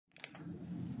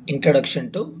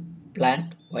Introduction to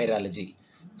Plant Virology.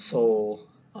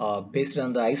 Based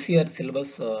on the ICAR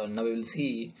syllabus, now we will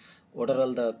see what are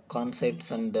all the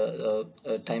concepts and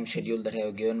time schedule that I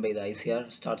have given by the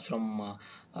ICAR. Starts from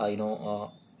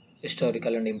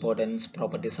historical and importance,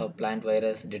 properties of plant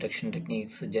virus, detection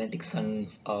techniques, genetics and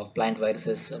plant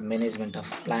viruses, management of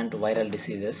plant viral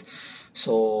diseases.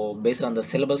 So based on the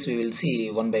syllabus, we will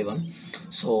see one by one.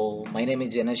 So my name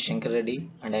is Janesh Shankar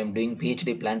Reddy and I am doing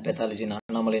PhD plant pathology in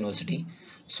Annamalai University.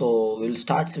 So we will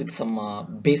start with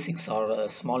some basics or a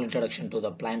small introduction to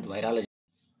the plant virology.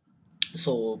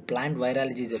 So plant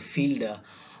virology is a field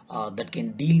that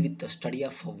can deal with the study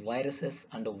of viruses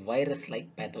and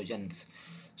virus-like pathogens.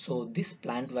 So these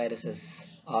plant viruses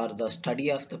or the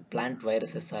study of the plant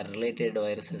viruses or related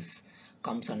viruses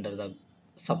comes under the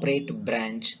separate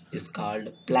branch is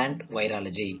called plant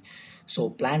virology. So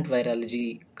plant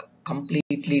virology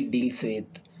completely deals with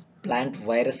plant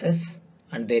viruses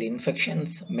and their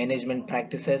infections, management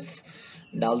practices,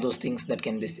 and all those things that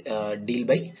can be deal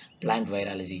by plant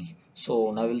virology.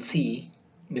 So now we'll see,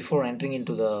 before entering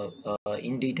into the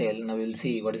in detail, now we'll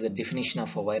see what is the definition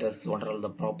of a virus, what are all the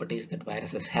properties that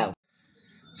viruses have.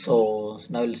 So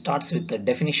now we'll start with the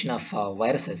definition of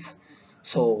viruses.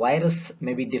 So virus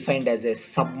may be defined as a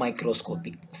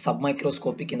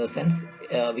submicroscopic in the sense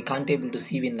we can't able to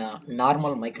see in a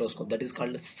normal microscope, that is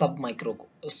called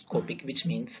submicroscopic, which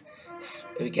means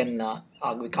we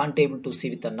can't able to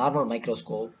see with a normal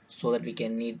microscope, so that we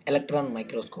can need electron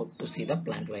microscope to see the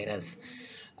plant virus.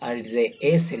 And it is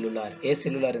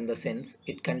acellular in the sense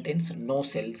it contains no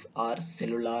cells or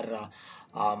cellular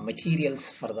materials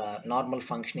for the normal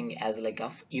functioning as like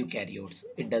of eukaryotes.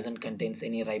 It doesn't contains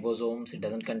any ribosomes, it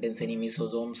doesn't contains any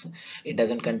mesosomes, it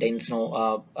doesn't contains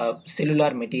no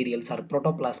cellular materials or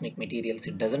protoplasmic materials,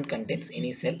 it doesn't contains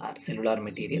any cell or cellular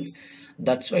materials.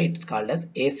 That's why it's called as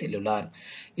acellular.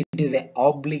 It is an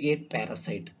obligate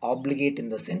parasite. Obligate in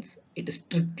the sense it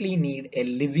strictly need a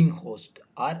living host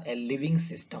or a living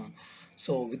system.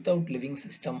 So without living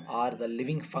system or the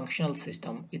living functional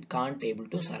system, it can't able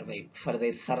to survive. For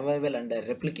their survival and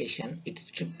replication, it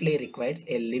strictly requires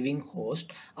a living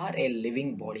host or a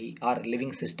living body or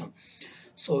living system.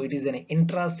 So it is an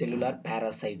intracellular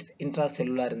parasites.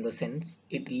 Intracellular in the sense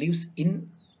it lives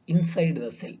inside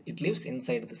the cell. It lives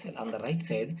inside the cell. On the right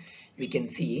side, we can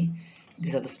see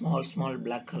these are the small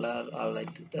black color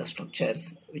like the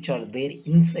structures which are there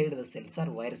inside the cells are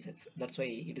viruses. That's why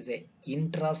it is a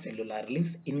intracellular,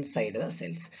 lives inside the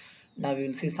cells. Now we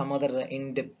will see some other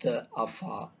in-depth of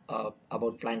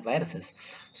about plant viruses.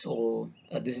 So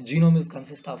this genome is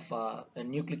consist of a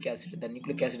nucleic acid. The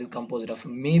nucleic acid is composed of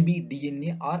maybe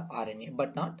DNA or RNA,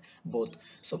 but not both.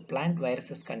 So plant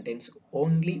viruses contains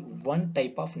only one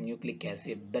type of nucleic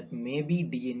acid, that may be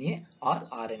DNA or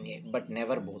RNA, but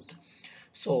never both.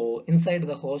 So inside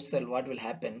the host cell, what will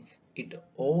happen? It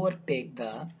overtake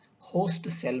the host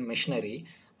cell machinery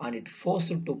and it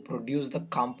forced to produce the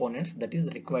components that is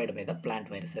required by the plant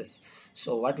viruses.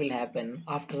 So what will happen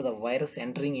after the virus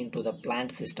entering into the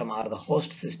plant system or the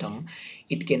host system,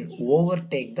 it can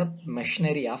overtake the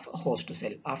machinery of a host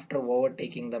cell. After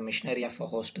overtaking the machinery of a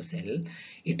host cell,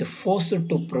 it forced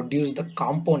to produce the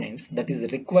components that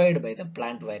is required by the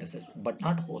plant viruses, but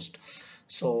not host.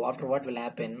 So after what will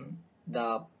happen,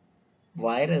 the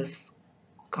virus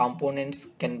components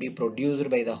can be produced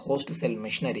by the host cell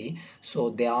machinery,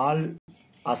 so they all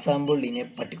assembled in a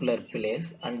particular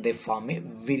place and they form a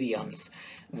virions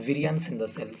in the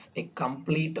cells. A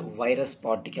complete virus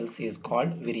particles is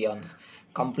called virions.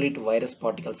 Complete virus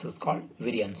particles is called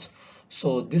virions.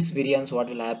 So this virions, what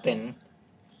will happen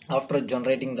after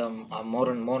generating the more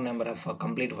and more number of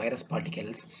complete virus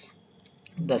particles,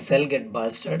 the cell get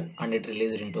bursted and it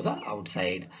released into the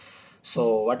outside.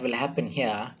 So what will happen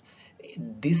here,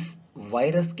 this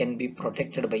virus can be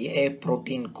protected by a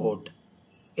protein coat,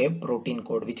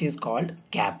 which is called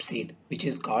capsid.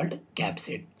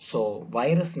 So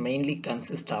virus mainly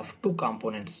consists of two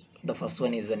components. The first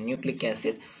one is a nucleic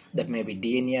acid, that may be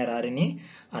DNA or RNA,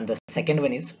 and the second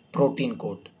one is protein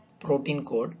coat,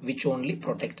 which only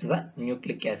protects the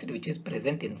nucleic acid which is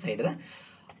present inside the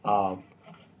uh,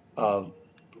 uh,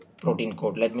 protein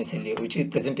code. Let me tell you which is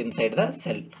present inside the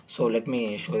cell. So let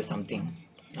me show you something.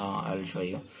 I'll show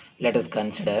you. Let us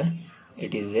consider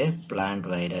it is a plant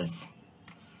virus.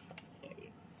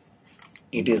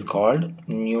 It is called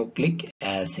nucleic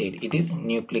acid. It is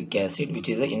nucleic acid which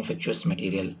is an infectious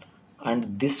material,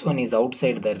 and this one is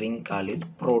outside the ring called is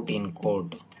protein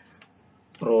code.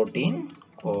 Protein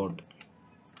code.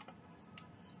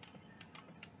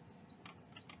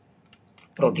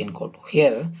 Protein code.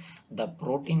 Here the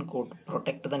protein code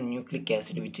protect the nucleic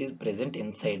acid which is present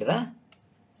inside the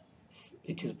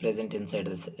which is present inside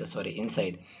this,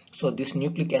 inside. So this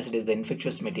nucleic acid is the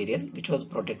infectious material which was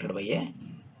protected by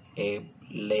a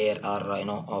layer,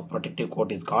 or a protective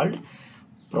coat is called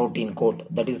protein coat,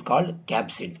 that is called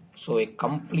capsid. So a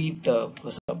complete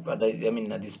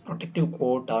this protective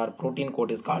coat or protein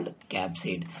coat is called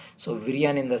capsid. So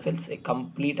virion in the cells, a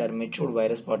complete or matured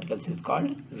virus particles is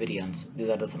called virions. These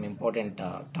are the some important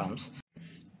terms.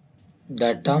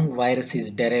 The term virus is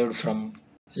derived from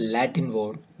Latin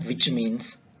word which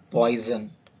means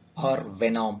poison or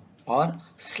venom or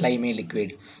slimy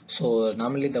liquid. So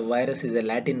normally the virus is a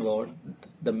Latin word.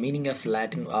 The meaning of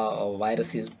Latin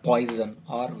virus is poison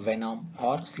or venom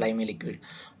or slimy liquid.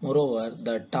 Moreover,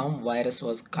 the term virus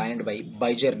was coined by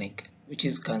Bijernik, which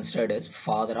is considered as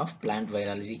father of plant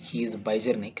virology. He is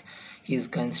Bijernik. He is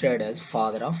considered as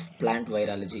father of plant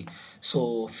virology.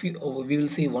 So we will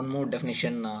see one more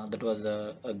definition that was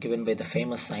given by the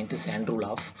famous scientist Andrew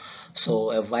Luff.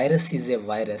 So a virus is a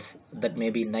virus that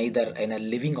may be neither in a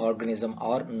living organism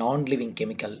or non-living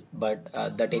chemical, but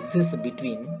that exists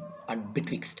between and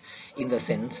betwixt, in the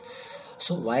sense.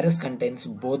 So virus contains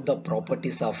both the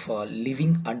properties of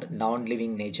living and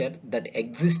non-living nature that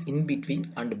exist in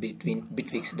between and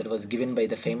betwixt. That was given by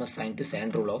the famous scientist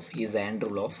Andrew Luff. He is Andrew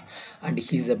Luff, and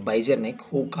he is a Bijernik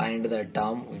who coined the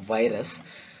term virus.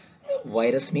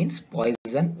 Virus means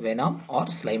poison, venom, or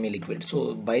slimy liquid.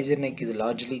 So Bijernik is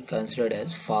largely considered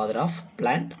as father of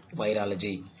plant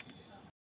virology.